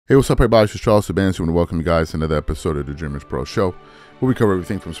Hey, what's up, everybody? It's Charles Sabansi. I want to welcome you guys to another episode of the DREAMERSPRO show, where we cover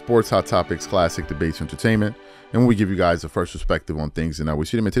everything from sports, hot topics, classic debates, entertainment, and we give you guys the first perspective on things and how we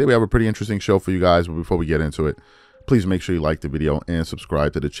see them. And today we have a pretty interesting show for you guys, but before we get into it, please make sure you like the video and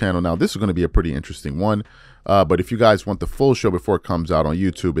subscribe to the channel. Now, this is going to be a pretty interesting one, but if you guys want the full show before it comes out on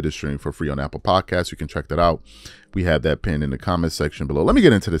YouTube, it is streaming for free on Apple Podcasts. You can check that out. We have that pinned in the comment section below. Let me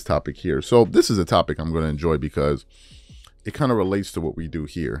get into this topic here. So this is a topic I'm going to enjoy because it kind of relates to what we do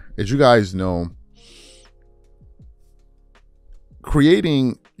here. As you guys know,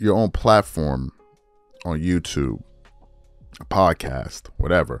 creating your own platform on YouTube, a podcast,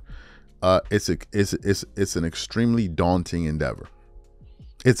 whatever, it's an extremely daunting endeavor.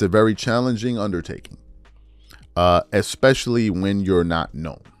 It's a very challenging undertaking, especially when you're not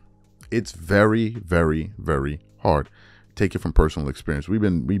known. It's very, very, very hard. Take it from personal experience. We've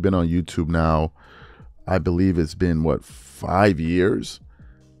been on YouTube now. I believe it's been 5 years.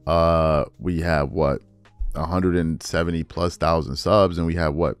 We have 170 plus thousand subs, and we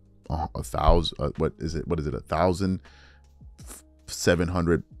have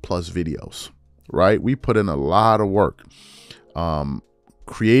 1,700 plus videos, right? We put in a lot of work.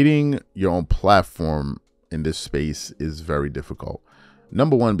 Creating your own platform in this space is very difficult.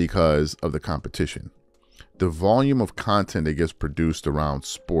 Number one, because of the competition. The volume of content that gets produced around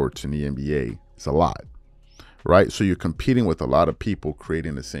sports in the NBA is a lot. Right, so you're competing with a lot of people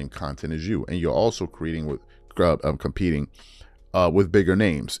creating the same content as you, and you're also competing with bigger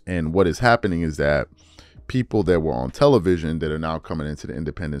names. And what is happening is that people that were on television that are now coming into the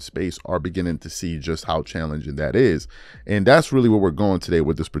independent space are beginning to see just how challenging that is. And that's really where we're going today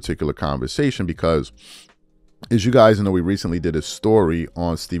with this particular conversation, because as you guys know, we recently did a story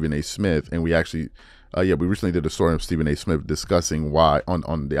on Stephen A. Smith, and we recently did a story on Stephen A. Smith discussing why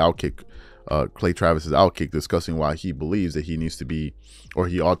on the Outkick. Clay Travis's Outkick, discussing why he believes that he needs to be, or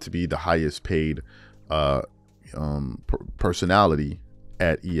he ought to be, the highest paid personality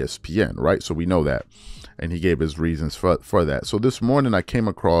at ESPN, right? So we know that, and he gave his reasons for that. So this morning I came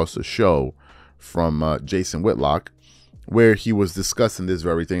across a show from Jason Whitlock where he was discussing this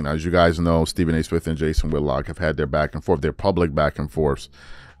very thing. Now, as you guys know, Stephen A. Smith and Jason Whitlock have had their back and forth, their public back and forths.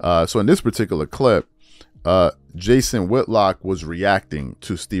 So in this particular clip, Jason Whitlock was reacting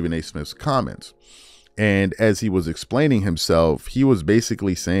to Stephen A. Smith's comments. And as he was explaining himself, he was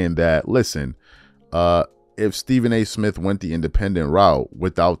basically saying that, listen, if Stephen A. Smith went the independent route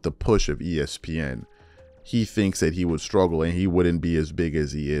without the push of ESPN, he thinks that he would struggle and he wouldn't be as big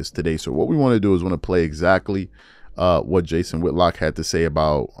as he is today. So what we want to do is want to play exactly what Jason Whitlock had to say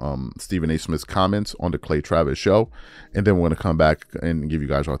about Stephen A. Smith's comments on the Clay Travis show. And then we're going to come back and give you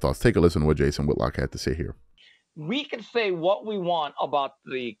guys our thoughts. Take a listen to what Jason Whitlock had to say here. We can say what we want about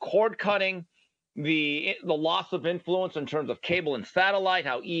the cord cutting, the loss of influence in terms of cable and satellite,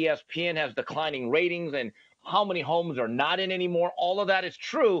 how ESPN has declining ratings and how many homes are not in anymore. All of that is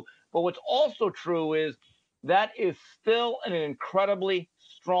true. But what's also true is that is still an incredibly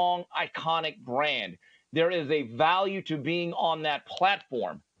strong, iconic brand. There is a value to being on that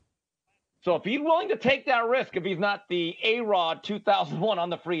platform. So if he's willing to take that risk, if he's not the A-Rod 2001 on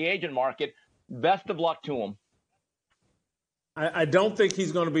the free agent market, best of luck to him. I don't think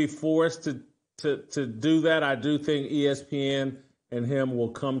he's going to be forced to do that. I do think ESPN and him will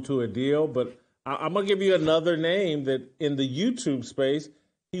come to a deal. But I'm going to give you another name that in the YouTube space,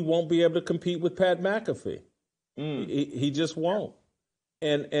 he won't be able to compete with Pat McAfee. He just won't.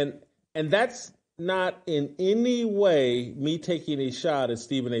 And that's not in any way me taking a shot at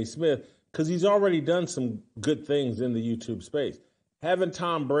Stephen A. Smith, because he's already done some good things in the YouTube space. Having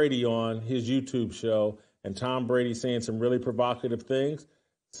Tom Brady on his YouTube show and Tom Brady saying some really provocative things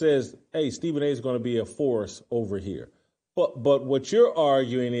says, hey, Stephen A. is going to be a force over here. But what you're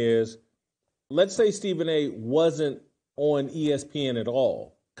arguing is, let's say Stephen A. wasn't on ESPN at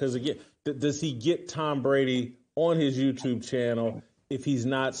all. Because again, does he get Tom Brady on his YouTube channel if he's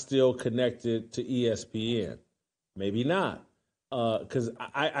not still connected to ESPN? Maybe not, because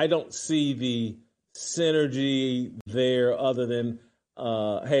I don't see the synergy there other than,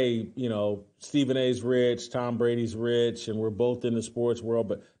 hey, Stephen A's rich, Tom Brady's rich, and we're both in the sports world.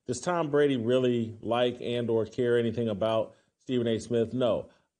 But does Tom Brady really like and or care anything about Stephen A. Smith? No.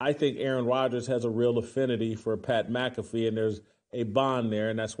 I think Aaron Rodgers has a real affinity for Pat McAfee, and there's a bond there,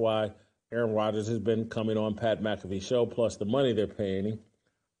 and that's why Aaron Rodgers has been coming on Pat McAfee's show, plus the money they're paying him.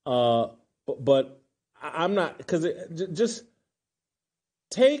 But I'm not, because just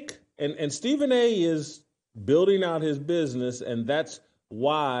take, and Stephen A. is building out his business, and that's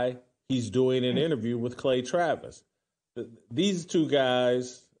why he's doing an interview with Clay Travis. These two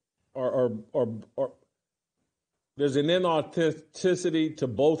guys are there's an inauthenticity to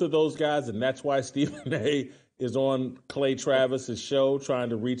both of those guys, and that's why Stephen A. is on Clay Travis's show trying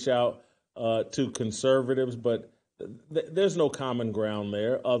to reach out to conservatives. But there's no common ground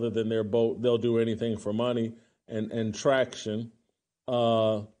there other than they'll do anything for money and traction.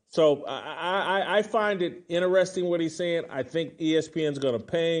 So I find it interesting what he's saying. I think ESPN's going to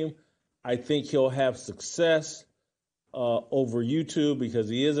pay him. I think he'll have success over YouTube because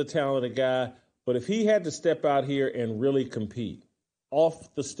he is a talented guy. But if he had to step out here and really compete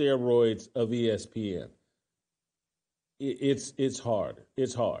off the steroids of ESPN, it's hard.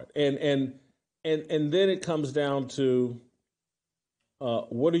 It's hard. And then it comes down to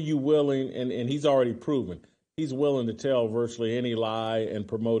what are you willing, and he's already proven, he's willing to tell virtually any lie and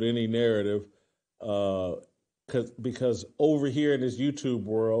promote any narrative because over here in this YouTube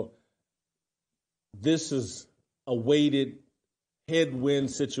world, this is a weighted headwind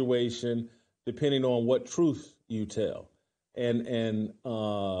situation depending on what truth you tell. And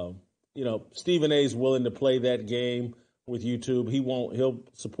Stephen A. is willing to play that game with YouTube. He'll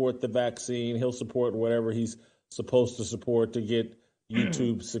support the vaccine. He'll support whatever he's supposed to support to get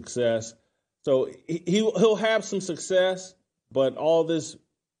YouTube success. So he'll have some success, but all this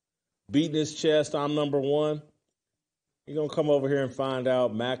beating his chest, I'm number one, you're going to come over here and find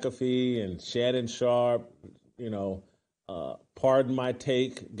out McAfee and Shannon Sharp, Pardon My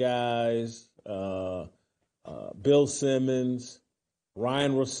Take guys, Bill Simmons,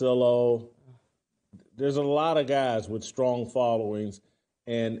 Ryan Russillo. There's a lot of guys with strong followings,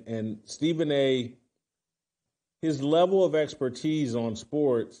 and Stephen A., his level of expertise on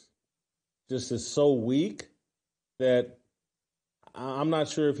sports just is so weak that I'm not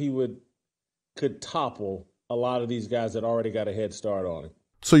sure if he could topple a lot of these guys that already got a head start on him.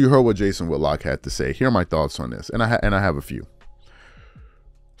 So you heard what Jason Whitlock had to say. Here are my thoughts on this, and I have a few.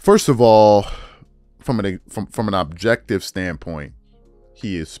 First of all, from an objective standpoint,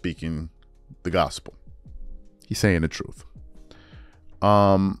 he is speaking the gospel. He's saying the truth.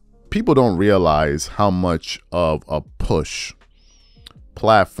 People don't realize how much of a push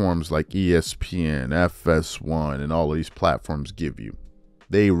platforms like ESPN, FS1, and all of these platforms give you.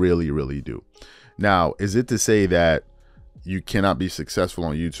 They really, really do. Now, is it to say that you cannot be successful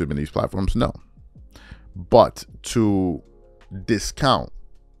on YouTube and these platforms? No. But to discount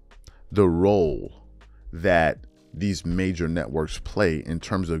the role that these major networks play in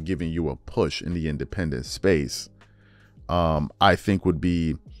terms of giving you a push in the independent space, I think would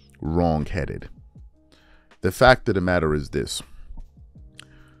be wrong-headed. The fact of the matter is this.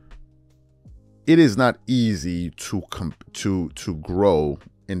 It is not easy to grow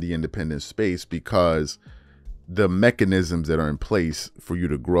in the independent space because the mechanisms that are in place for you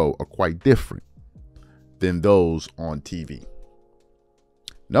to grow are quite different than those on TV.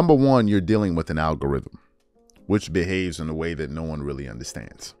 Number one, you're dealing with an algorithm which behaves in a way that no one really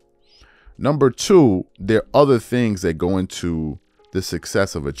understands. Number two, there are other things that go into the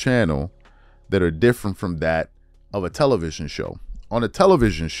success of a channel that are different from that of a television show. On a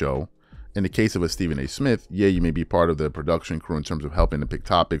television show, in the case of a Stephen A. Smith, yeah, you may be part of the production crew in terms of helping to pick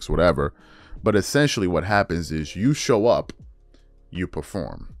topics, whatever. But essentially what happens is you show up, you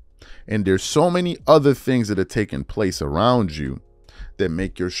perform. And there's so many other things that are taking place around you that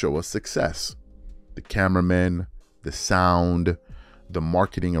make your show a success. The cameramen, the sound, the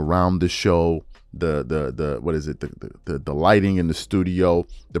marketing around the show, the lighting in the studio,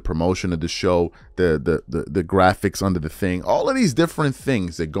 the promotion of the show, the graphics under the thing, all of these different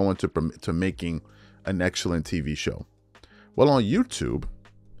things that go into making an excellent TV show. Well, on YouTube,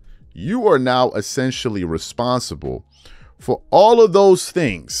 you are now essentially responsible for all of those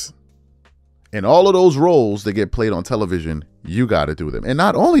things and all of those roles that get played on television. You got to do them. And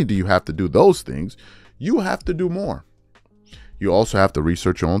not only do you have to do those things, you have to do more. You also have to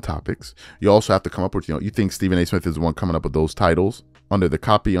research your own topics. You also have to come up with, you think Stephen A. Smith is the one coming up with those titles under the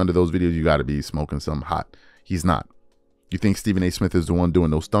copy, under those videos, you got to be smoking something hot. He's not. You think Stephen A. Smith is the one doing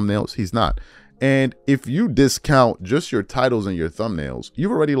those thumbnails? He's not. And if you discount just your titles and your thumbnails,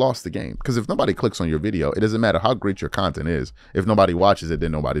 you've already lost the game. Because if nobody clicks on your video, it doesn't matter how great your content is. If nobody watches it,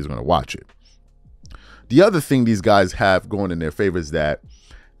 then nobody's going to watch it. The other thing these guys have going in their favor is that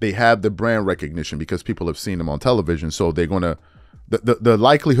they have the brand recognition because people have seen them on television. So they're going to, the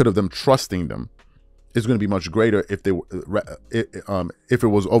likelihood of them trusting them is going to be much greater if it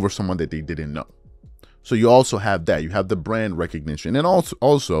was over someone that they didn't know. So you also have that. You have the brand recognition. And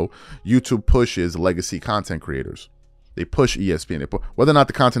also YouTube pushes legacy content creators. They push ESPN. Whether or not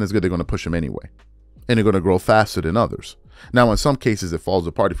the content is good, they're going to push them anyway. And they're going to grow faster than others. Now, in some cases, it falls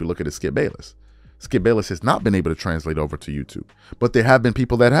apart if you look at Skip Bayless. Skip Bayless has not been able to translate over to YouTube. But there have been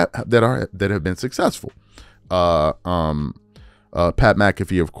people that have been successful. Pat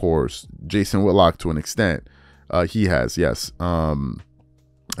McAfee, of course, Jason Whitlock to an extent. He has, yes.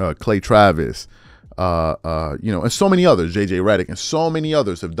 Clay Travis, and so many others, JJ Redick, and so many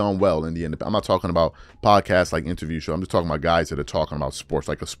others have done well in the independent. I'm not talking about podcasts like interview show. I'm just talking about guys that are talking about sports,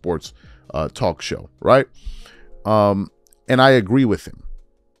 like a sports talk show, right? And I agree with him.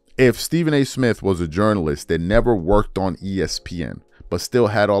 If Stephen A. Smith was a journalist that never worked on ESPN, but still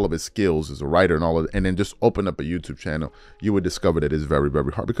had all of his skills as a writer and all of, and then just opened up a YouTube channel, you would discover that it's very,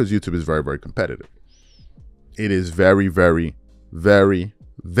 very hard, because YouTube is very, very competitive. It is very, very, very,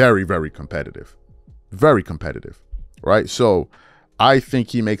 very, very competitive. Very competitive, right? So I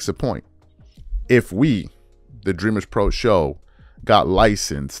think he makes a point. If we, the Dreamers Pro show, got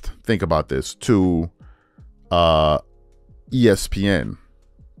licensed, think about this, to ESPN,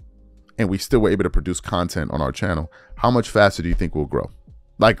 and we still were able to produce content on our channel, how much faster do you think we'll grow?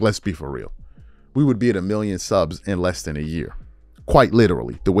 Like, let's be for real. We would be at 1 million subs in less than a year. Quite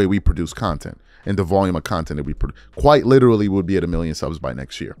literally, the way we produce content and the volume of content that we produce. Quite literally, we'll be at 1 million subs by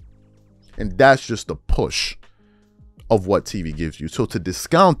next year. And that's just the push of what TV gives you. So to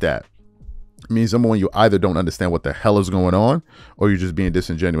discount that means, number one, you either don't understand what the hell is going on, or you're just being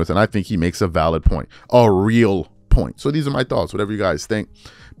disingenuous. And I think he makes a valid point, a real point. So these are my thoughts. Whatever you guys think,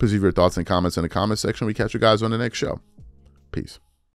 please leave your thoughts and comments in the comment section. We catch you guys on the next show. Peace.